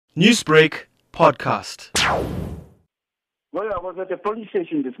Newsbreak Podcast. Well, I was at the police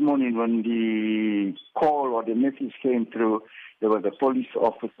station this morning when the call or the message came through. There was a police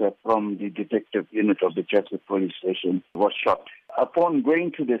officer from the detective unit of the Chatsworth police station was shot. Upon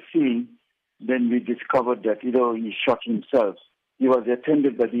going to the scene, then we discovered that, he shot himself. He was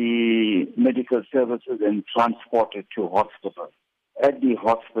attended by the medical services and transported to hospital. At the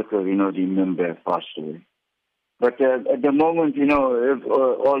hospital, the member passed away. But at the moment,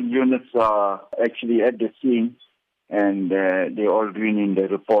 all units are actually at the scene and they're all doing in the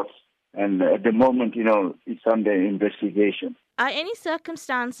reports. And at the moment, it's under investigation. Are any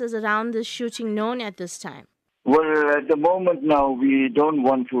circumstances around this shooting known at this time? Well, at the moment now, we don't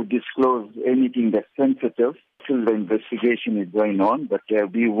want to disclose anything that's sensitive till the investigation is going on, but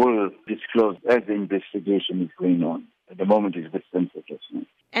we will disclose as the investigation is going on. At the moment, it's a bit sensitive.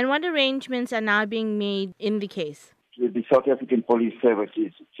 And what arrangements are now being made in the case? The South African Police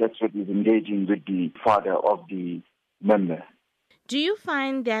Services, Chatsworth, is engaging with the father of the member. Do you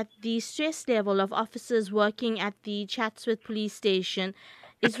find that the stress level of officers working at the Chatsworth police station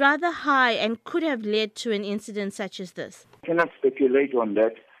is rather high and could have led to an incident such as this? I cannot speculate on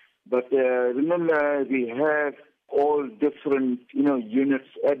that, but remember we have all different units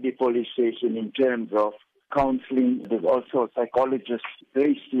at the police station in terms of counselling. There's also a psychologist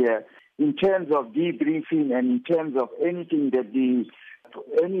based here. In terms of debriefing and in terms of anything that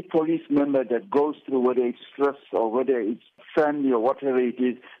any police member that goes through, whether it's stress or whether it's family or whatever it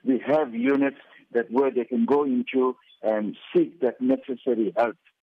is, we have units where they can go into and seek that necessary help.